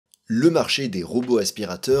Le marché des robots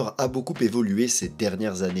aspirateurs a beaucoup évolué ces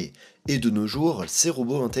dernières années, et de nos jours, ces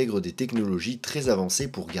robots intègrent des technologies très avancées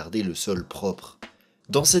pour garder le sol propre.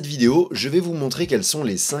 Dans cette vidéo, je vais vous montrer quels sont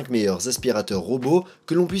les 5 meilleurs aspirateurs robots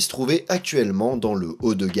que l'on puisse trouver actuellement dans le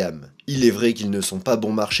haut de gamme. Il est vrai qu'ils ne sont pas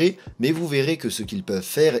bon marché, mais vous verrez que ce qu'ils peuvent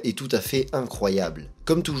faire est tout à fait incroyable.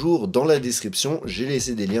 Comme toujours, dans la description, j'ai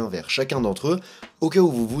laissé des liens vers chacun d'entre eux, au cas où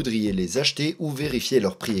vous voudriez les acheter ou vérifier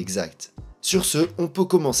leur prix exact. Sur ce, on peut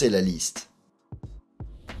commencer la liste.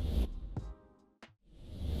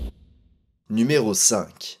 Numéro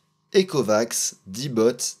 5. Ecovacs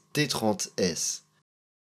D-Bot T30S.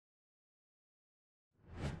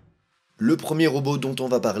 Le premier robot dont on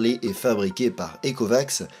va parler est fabriqué par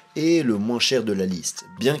Ecovacs et est le moins cher de la liste,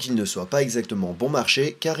 bien qu'il ne soit pas exactement bon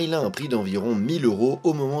marché car il a un prix d'environ 1000 €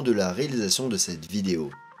 au moment de la réalisation de cette vidéo.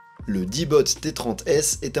 Le D-Bot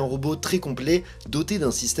T30S est un robot très complet doté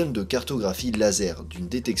d'un système de cartographie laser, d'une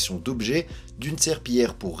détection d'objets, d'une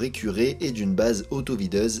serpillière pour récurer et d'une base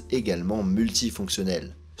autovideuse également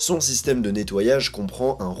multifonctionnelle. Son système de nettoyage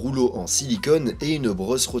comprend un rouleau en silicone et une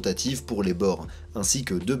brosse rotative pour les bords, ainsi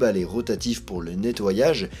que 2 balais rotatifs pour le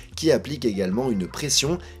nettoyage qui appliquent également une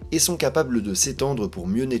pression et sont capables de s'étendre pour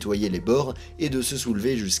mieux nettoyer les bords et de se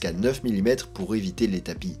soulever jusqu'à 9 mm pour éviter les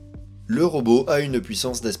tapis. Le robot a une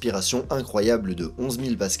puissance d'aspiration incroyable de 11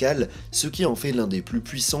 000 pascal, ce qui en fait l'un des plus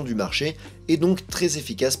puissants du marché et donc très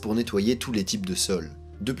efficace pour nettoyer tous les types de sols.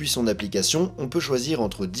 Depuis son application, on peut choisir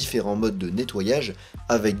entre différents modes de nettoyage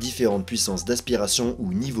avec différentes puissances d'aspiration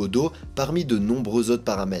ou niveau d'eau parmi de nombreux autres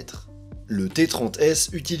paramètres. Le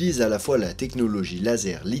T30S utilise à la fois la technologie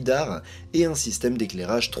laser LiDAR et un système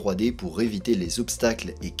d'éclairage 3D pour éviter les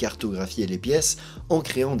obstacles et cartographier les pièces en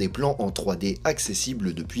créant des plans en 3D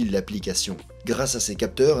accessibles depuis l'application. Grâce à ces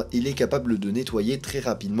capteurs, il est capable de nettoyer très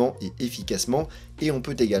rapidement et efficacement et on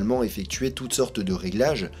peut également effectuer toutes sortes de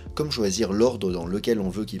réglages comme choisir l'ordre dans lequel on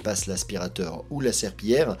veut qu'il passe l'aspirateur ou la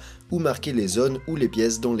serpillière ou marquer les zones ou les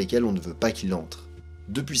pièces dans lesquelles on ne veut pas qu'il entre.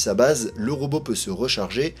 Depuis sa base, le robot peut se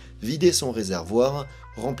recharger, vider son réservoir,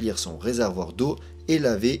 remplir son réservoir d'eau et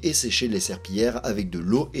laver et sécher les serpillières avec de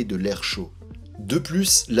l'eau et de l'air chaud. De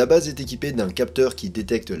plus, la base est équipée d'un capteur qui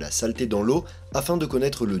détecte la saleté dans l'eau afin de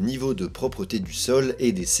connaître le niveau de propreté du sol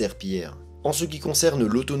et des serpillières. En ce qui concerne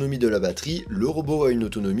l'autonomie de la batterie, le robot a une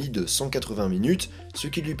autonomie de 180 minutes, ce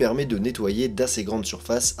qui lui permet de nettoyer d'assez grandes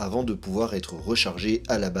surfaces avant de pouvoir être rechargé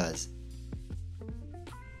à la base.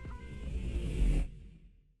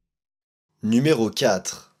 Numéro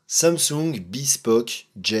 4. Samsung Bespoke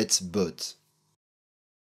JetBot.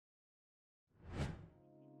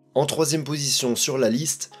 En troisième position sur la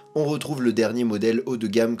liste, on retrouve le dernier modèle haut de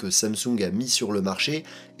gamme que Samsung a mis sur le marché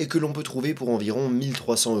et que l'on peut trouver pour environ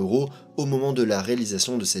 1300 € au moment de la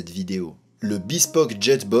réalisation de cette vidéo. Le Bespoke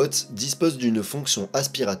JetBot dispose d'une fonction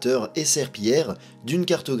aspirateur et serpillière, d'une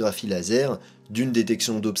cartographie laser, d'une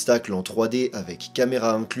détection d'obstacles en 3D avec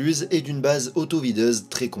caméra incluse et d'une base autovideuse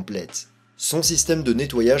très complète. Son système de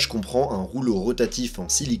nettoyage comprend un rouleau rotatif en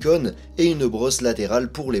silicone et une brosse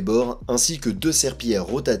latérale pour les bords, ainsi que 2 serpillières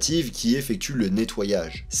rotatives qui effectuent le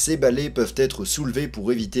nettoyage. Ces balais peuvent être soulevés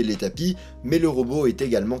pour éviter les tapis, mais le robot est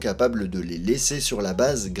également capable de les laisser sur la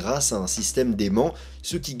base grâce à un système d'aimant,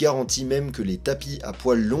 ce qui garantit même que les tapis à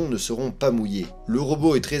poils longs ne seront pas mouillés. Le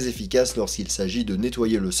robot est très efficace lorsqu'il s'agit de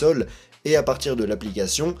nettoyer le sol, et à partir de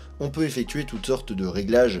l'application, on peut effectuer toutes sortes de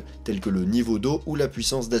réglages tels que le niveau d'eau ou la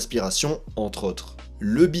puissance d'aspiration, entre autres.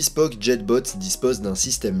 Le Bespoke JetBot dispose d'un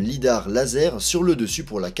système LiDAR laser sur le dessus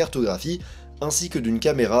pour la cartographie, ainsi que d'une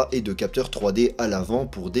caméra et de capteurs 3D à l'avant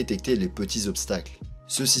pour détecter les petits obstacles.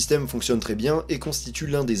 Ce système fonctionne très bien et constitue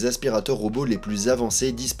l'un des aspirateurs robots les plus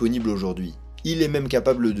avancés disponibles aujourd'hui. Il est même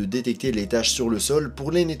capable de détecter les taches sur le sol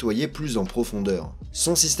pour les nettoyer plus en profondeur.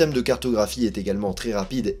 Son système de cartographie est également très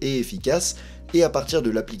rapide et efficace, et à partir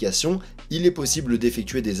de l'application, il est possible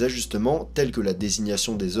d'effectuer des ajustements tels que la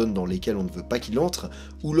désignation des zones dans lesquelles on ne veut pas qu'il entre,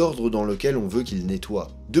 ou l'ordre dans lequel on veut qu'il nettoie.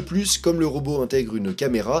 De plus, comme le robot intègre une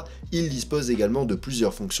caméra, il dispose également de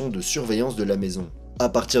plusieurs fonctions de surveillance de la maison. À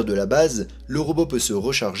partir de la base, le robot peut se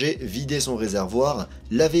recharger, vider son réservoir,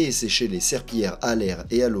 laver et sécher les serpillières à l'air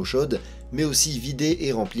et à l'eau chaude, mais aussi vider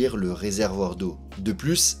et remplir le réservoir d'eau. De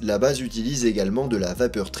plus, la base utilise également de la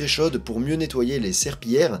vapeur très chaude pour mieux nettoyer les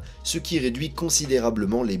serpillières, ce qui réduit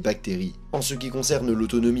considérablement les bactéries. En ce qui concerne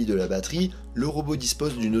l'autonomie de la batterie, le robot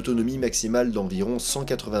dispose d'une autonomie maximale d'environ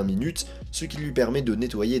 180 minutes, ce qui lui permet de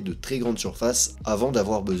nettoyer de très grandes surfaces avant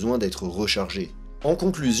d'avoir besoin d'être rechargé. En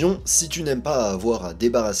conclusion, si tu n'aimes pas avoir à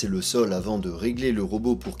débarrasser le sol avant de régler le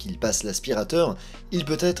robot pour qu'il passe l'aspirateur, il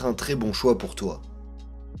peut être un très bon choix pour toi.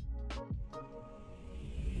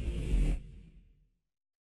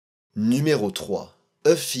 Numéro 3.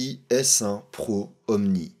 Huffy S1 Pro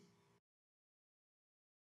Omni.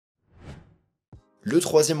 Le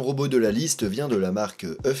troisième robot de la liste vient de la marque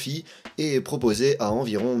Huffy et est proposé à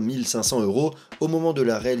environ 1500 € au moment de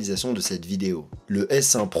la réalisation de cette vidéo. Le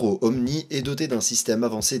S1 Pro Omni est doté d'un système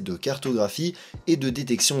avancé de cartographie et de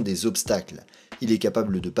détection des obstacles. Il est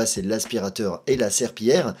capable de passer l'aspirateur et la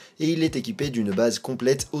serpillière et il est équipé d'une base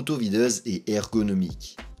complète autovideuse et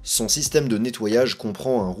ergonomique. Son système de nettoyage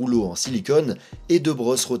comprend un rouleau en silicone et deux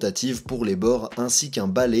brosses rotatives pour les bords ainsi qu'un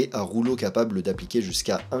balai à rouleau capable d'appliquer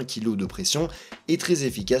jusqu'à 1 kg de pression et très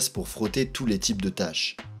efficace pour frotter tous les types de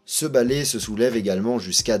tâches. Ce balai se soulève également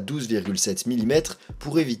jusqu'à 12,7 mm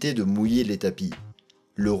pour éviter de mouiller les tapis.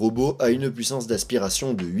 Le robot a une puissance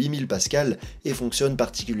d'aspiration de 8000 pascal et fonctionne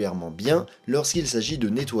particulièrement bien lorsqu'il s'agit de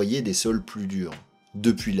nettoyer des sols plus durs.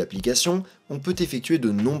 Depuis l'application, on peut effectuer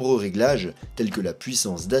de nombreux réglages tels que la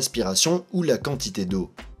puissance d'aspiration ou la quantité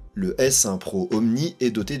d'eau. Le S1 Pro Omni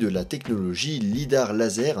est doté de la technologie LiDAR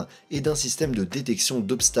laser et d'un système de détection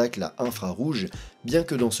d'obstacles à infrarouge, bien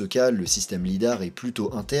que dans ce cas le système LiDAR est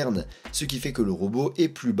plutôt interne, ce qui fait que le robot est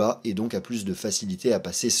plus bas et donc a plus de facilité à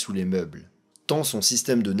passer sous les meubles. Tant son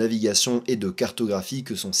système de navigation et de cartographie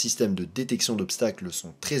que son système de détection d'obstacles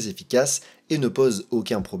sont très efficaces et ne posent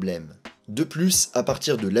aucun problème. De plus, à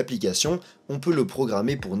partir de l'application, on peut le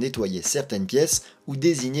programmer pour nettoyer certaines pièces ou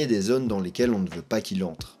désigner des zones dans lesquelles on ne veut pas qu'il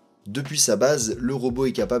entre. Depuis sa base, le robot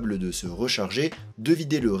est capable de se recharger, de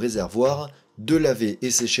vider le réservoir, de laver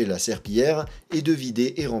et sécher la serpillière et de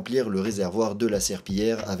vider et remplir le réservoir de la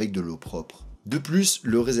serpillière avec de l'eau propre. De plus,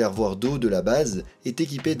 le réservoir d'eau de la base est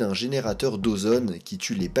équipé d'un générateur d'ozone qui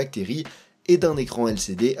tue les bactéries et d'un écran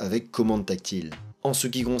LCD avec commande tactile. En ce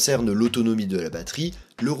qui concerne l'autonomie de la batterie,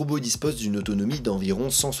 le robot dispose d'une autonomie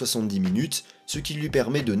d'environ 170 minutes, ce qui lui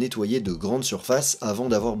permet de nettoyer de grandes surfaces avant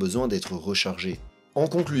d'avoir besoin d'être rechargé. En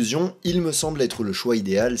conclusion, il me semble être le choix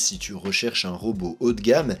idéal si tu recherches un robot haut de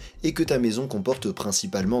gamme et que ta maison comporte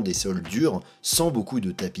principalement des sols durs, sans beaucoup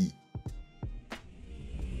de tapis.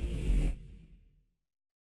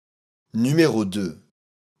 Numéro 2.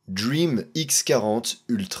 Dream X40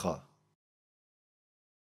 Ultra.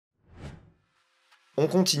 On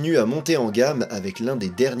continue à monter en gamme avec l'un des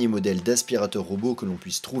derniers modèles d'aspirateurs robots que l'on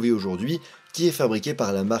puisse trouver aujourd'hui, qui est fabriqué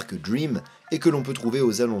par la marque Dream et que l'on peut trouver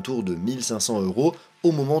aux alentours de 1500 €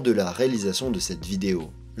 au moment de la réalisation de cette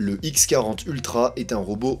vidéo. Le X40 Ultra est un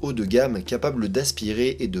robot haut de gamme capable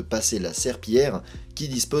d'aspirer et de passer la serpillière, qui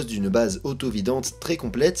dispose d'une base autovidante très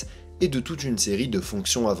complète et de toute une série de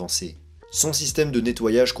fonctions avancées. Son système de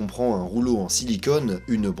nettoyage comprend un rouleau en silicone,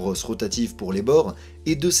 une brosse rotative pour les bords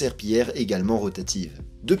et deux serpillières également rotatives.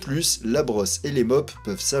 De plus, la brosse et les mops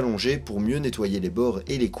peuvent s'allonger pour mieux nettoyer les bords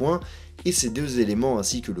et les coins, et ces deux éléments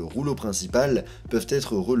ainsi que le rouleau principal peuvent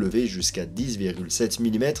être relevés jusqu'à 10,7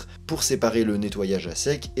 mm pour séparer le nettoyage à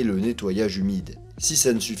sec et le nettoyage humide. Si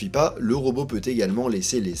ça ne suffit pas, le robot peut également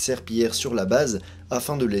laisser les serpillières sur la base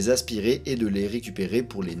afin de les aspirer et de les récupérer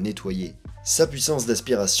pour les nettoyer. Sa puissance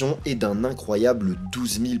d'aspiration est d'un incroyable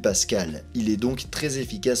 12 000 pascal. Il est donc très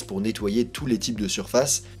efficace pour nettoyer tous les types de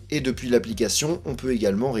surfaces et depuis l'application, on peut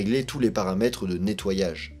également régler tous les paramètres de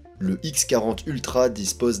nettoyage. Le X40 Ultra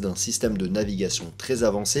dispose d'un système de navigation très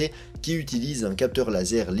avancé qui utilise un capteur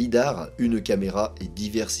laser LiDAR, une caméra et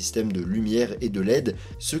divers systèmes de lumière et de LED,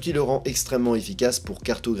 ce qui le rend extrêmement efficace pour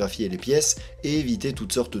cartographier les pièces et éviter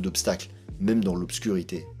toutes sortes d'obstacles, même dans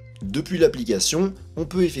l'obscurité. Depuis l'application, on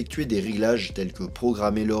peut effectuer des réglages tels que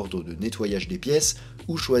programmer l'ordre de nettoyage des pièces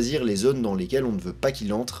ou choisir les zones dans lesquelles on ne veut pas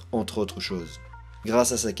qu'il entre, entre autres choses.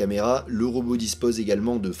 Grâce à sa caméra, le robot dispose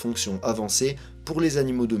également de fonctions avancées pour les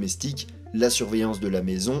animaux domestiques, la surveillance de la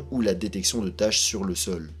maison ou la détection de taches sur le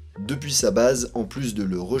sol. Depuis sa base, en plus de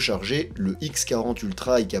le recharger, le X40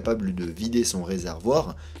 Ultra est capable de vider son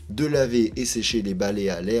réservoir, de laver et sécher les balais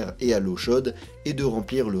à l'air et à l'eau chaude, et de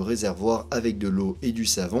remplir le réservoir avec de l'eau et du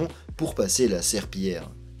savon pour passer la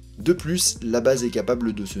serpillière. De plus, la base est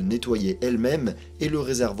capable de se nettoyer elle-même et le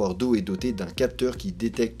réservoir d'eau est doté d'un capteur qui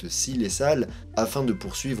détecte s'il est sale afin de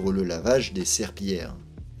poursuivre le lavage des serpillières.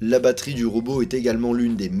 La batterie du robot est également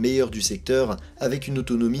l'une des meilleures du secteur avec une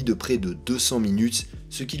autonomie de près de 200 minutes,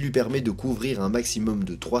 ce qui lui permet de couvrir un maximum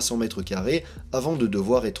de 300 mètres carrés avant de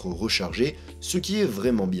devoir être rechargé, ce qui est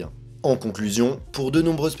vraiment bien. En conclusion, pour de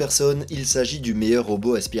nombreuses personnes, il s'agit du meilleur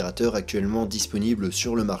robot aspirateur actuellement disponible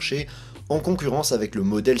sur le marché, en concurrence avec le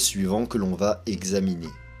modèle suivant que l'on va examiner.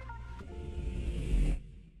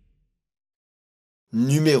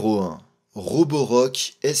 Numéro 1.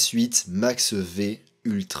 Roborock S8 Max V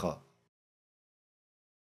Ultra.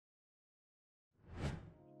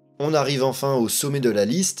 On arrive enfin au sommet de la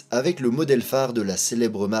liste avec le modèle phare de la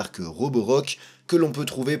célèbre marque Roborock, que l'on peut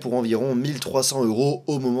trouver pour environ 1300 €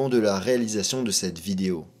 au moment de la réalisation de cette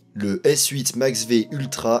vidéo. Le S8 Max V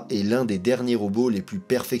Ultra est l'un des derniers robots les plus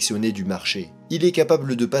perfectionnés du marché. Il est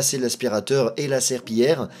capable de passer l'aspirateur et la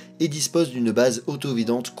serpillière et dispose d'une base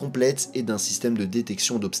auto-vidante complète et d'un système de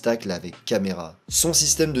détection d'obstacles avec caméra. Son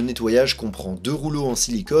système de nettoyage comprend 2 rouleaux en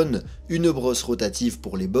silicone, une brosse rotative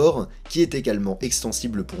pour les bords, qui est également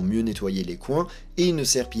extensible pour mieux nettoyer les coins, et une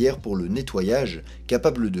serpillière pour le nettoyage,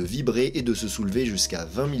 capable de vibrer et de se soulever jusqu'à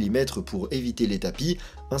 20 mm pour éviter les tapis,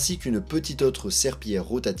 ainsi qu'une petite autre serpillière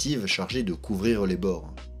rotative chargée de couvrir les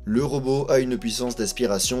bords. Le robot a une puissance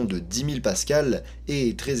d'aspiration de 10 000 pascal et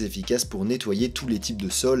est très efficace pour nettoyer tous les types de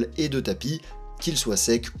sols et de tapis, qu'ils soient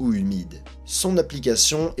secs ou humides. Son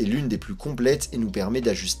application est l'une des plus complètes et nous permet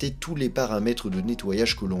d'ajuster tous les paramètres de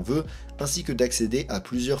nettoyage que l'on veut, ainsi que d'accéder à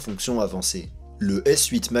plusieurs fonctions avancées. Le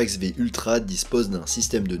S8 Max V Ultra dispose d'un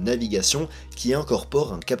système de navigation qui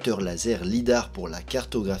incorpore un capteur laser LiDAR pour la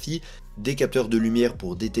cartographie, des capteurs de lumière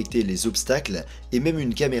pour détecter les obstacles et même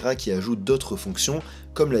une caméra qui ajoute d'autres fonctions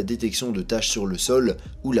comme la détection de taches sur le sol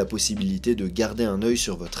ou la possibilité de garder un œil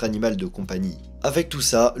sur votre animal de compagnie. Avec tout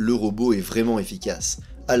ça, le robot est vraiment efficace,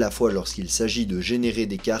 à la fois lorsqu'il s'agit de générer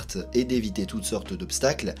des cartes et d'éviter toutes sortes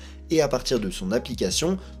d'obstacles, et à partir de son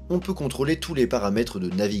application, on peut contrôler tous les paramètres de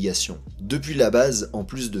navigation. Depuis la base, en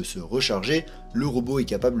plus de se recharger, le robot est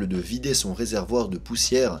capable de vider son réservoir de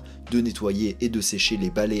poussière, de nettoyer et de sécher les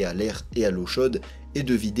balais à l'air et à l'eau chaude, et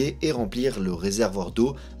de vider et remplir le réservoir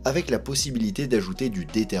d'eau avec la possibilité d'ajouter du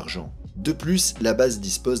détergent. De plus, la base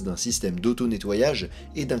dispose d'un système d'auto-nettoyage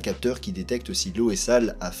et d'un capteur qui détecte si l'eau est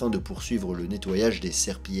sale afin de poursuivre le nettoyage des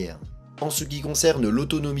serpillières. En ce qui concerne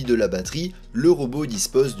l'autonomie de la batterie, le robot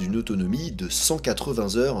dispose d'une autonomie de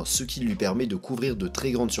 180 heures, ce qui lui permet de couvrir de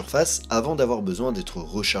très grandes surfaces avant d'avoir besoin d'être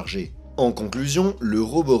rechargé. En conclusion, le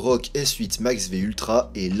Roborock S8 Max V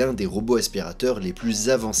Ultra est l'un des robots aspirateurs les plus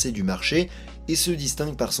avancés du marché et se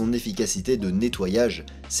distingue par son efficacité de nettoyage,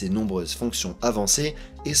 ses nombreuses fonctions avancées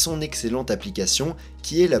et son excellente application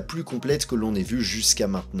qui est la plus complète que l'on ait vue jusqu'à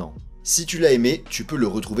maintenant. Si tu l'as aimé, tu peux le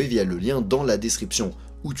retrouver via le lien dans la description,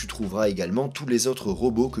 où tu trouveras également tous les autres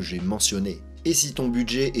robots que j'ai mentionnés. Et si ton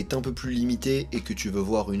budget est un peu plus limité et que tu veux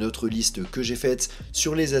voir une autre liste que j'ai faite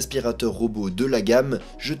sur les aspirateurs robots de la gamme,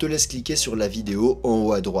 je te laisse cliquer sur la vidéo en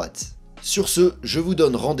haut à droite. Sur ce, je vous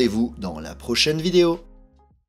donne rendez-vous dans la prochaine vidéo.